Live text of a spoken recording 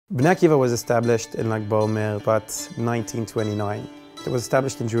Bnei Akiva was established in Lag BaOmer about 1929. It was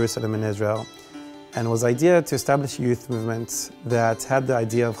established in Jerusalem in Israel, and was the idea to establish a youth movement that had the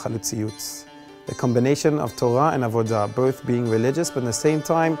idea of chalutziyut, the combination of Torah and avodah, both being religious, but at the same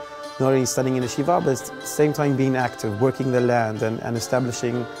time not only studying in yeshiva, but at the same time being active, working the land and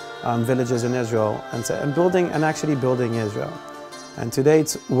establishing villages in Israel and building and actually building Israel. And today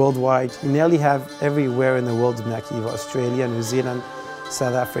it's worldwide. You nearly have everywhere in the world Bnei Akiva: Australia, New Zealand,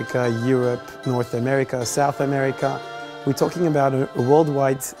 South Africa, Europe, North America, South America. We're talking about a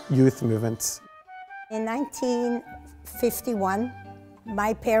worldwide youth movement. In 1951,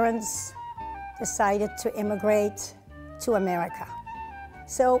 my parents decided to immigrate to America.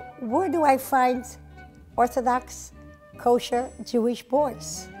 So where do I find Orthodox, kosher Jewish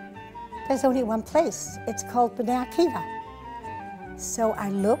boys? There's only one place. It's called Bnei Akiva. So I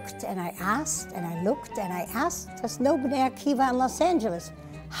looked and I asked and I looked and I asked. There's no Bnei Akiva in Los Angeles.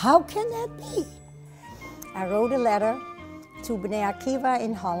 How can that be? I wrote a letter to Bnei Akiva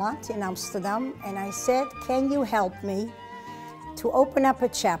in Holland, in Amsterdam, and I said, can you help me to open up a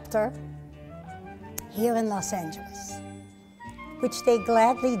chapter here in Los Angeles? Which they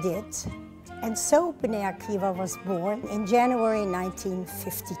gladly did. And so Bnei Akiva was born in January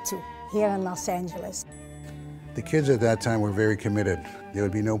 1952 here in Los Angeles. The kids at that time were very committed. There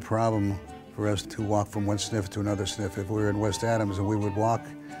would be no problem for us to walk from one sniff to another sniff if we were in West Adams, and we would walk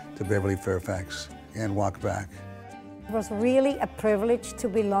to Beverly Fairfax and walk back. It was really a privilege to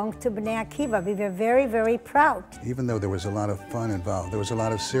belong to Bnei Akiva. We were very, very proud. Even though there was a lot of fun involved, there was a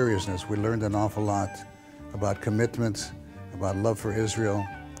lot of seriousness. We learned an awful lot about commitment, about love for Israel.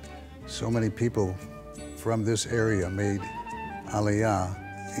 So many people from this area made Aliyah.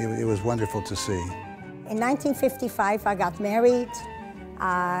 It was wonderful to see. In 1955, I got married.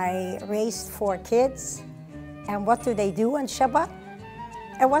 I raised 4 kids. And what do they do on Shabbat?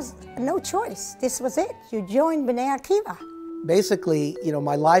 There was no choice. This was it. You joined Bnei Akiva. Basically,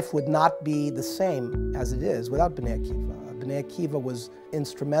 my life would not be the same as it is without Bnei Akiva. Bnei Akiva was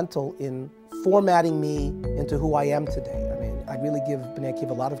instrumental in formatting me into who I am today. I mean, I really give Bnei Akiva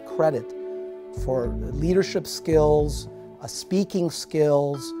a lot of credit for leadership skills, speaking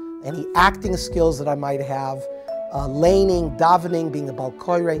skills, any acting skills that I might have, laning, davening, being a Bal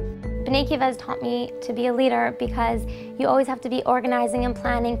Koirei. Bnei Akiva has taught me to be a leader because you always have to be organizing and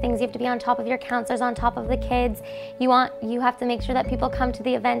planning things. You have to be on top of your counselors, on top of the kids. You have to make sure that people come to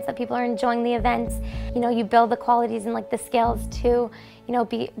the events, that people are enjoying the events. You build the qualities and the skills to,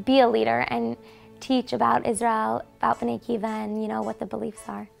 be a leader and teach about Israel, about Bnei Akiva, and what the beliefs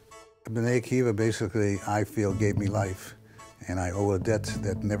are. Bnei Akiva basically, I feel, gave me life, and I owe a debt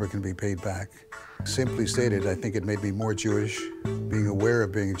that never can be paid back. Simply stated, I think it made me more Jewish, being aware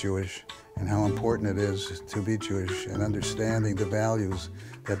of being Jewish and how important it is to be Jewish and understanding the values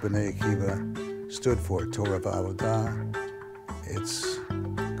that Bnei Akiva stood for, Torah v'avodah. It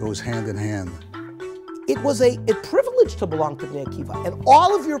goes hand in hand. It was a privilege to belong to Bnei Akiva, and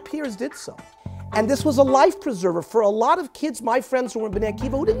all of your peers did so. And this was a life preserver for a lot of kids, my friends who were in Bnei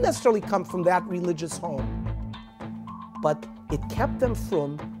Akiva, who didn't necessarily come from that religious home. But it kept them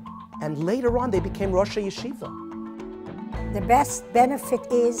from, and later on they became Rosh Yeshiva. The best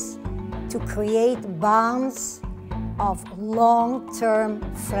benefit is to create bonds of long-term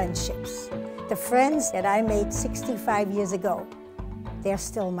friendships. The friends that I made 65 years ago, they're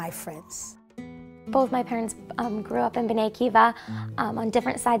still my friends. Both my parents grew up in Bnei Akiva on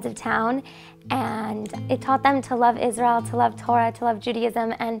different sides of town, and it taught them to love Israel, to love Torah, to love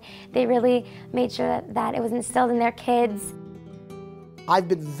Judaism, and they really made sure that it was instilled in their kids. I've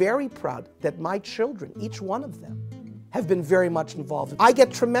been very proud that my children, each one of them, have been very much involved. I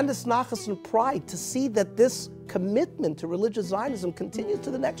get tremendous nachas and pride to see that this commitment to religious Zionism continues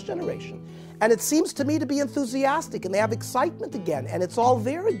to the next generation. And it seems to me to be enthusiastic, and they have excitement again, and it's all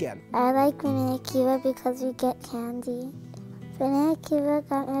there again. I like Bnei Akiva because we get candy. Bnei Akiva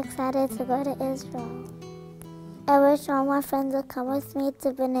got me excited to go to Israel. I wish all my friends would come with me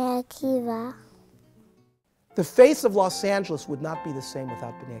to Bnei Akiva. The face of Los Angeles would not be the same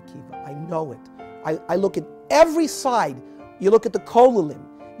without Bnei Akiva. I know it. I look at every side. You look at the kollalim,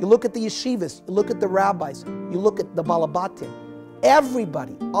 you look at the yeshivas, you look at the rabbis, you look at the balabatim.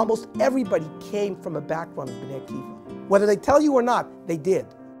 Everybody, almost everybody came from a background of Bnei Akiva. Whether they tell you or not, they did.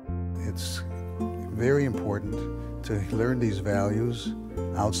 It's very important to learn these values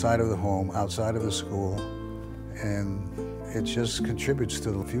outside of the home, outside of the school, and it just contributes to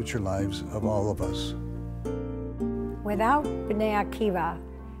the future lives of all of us. Without Bnei Akiva,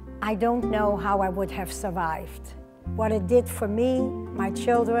 I don't know how I would have survived. What it did for me, my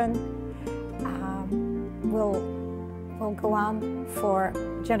children, will go on for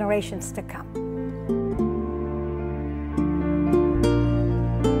generations to come.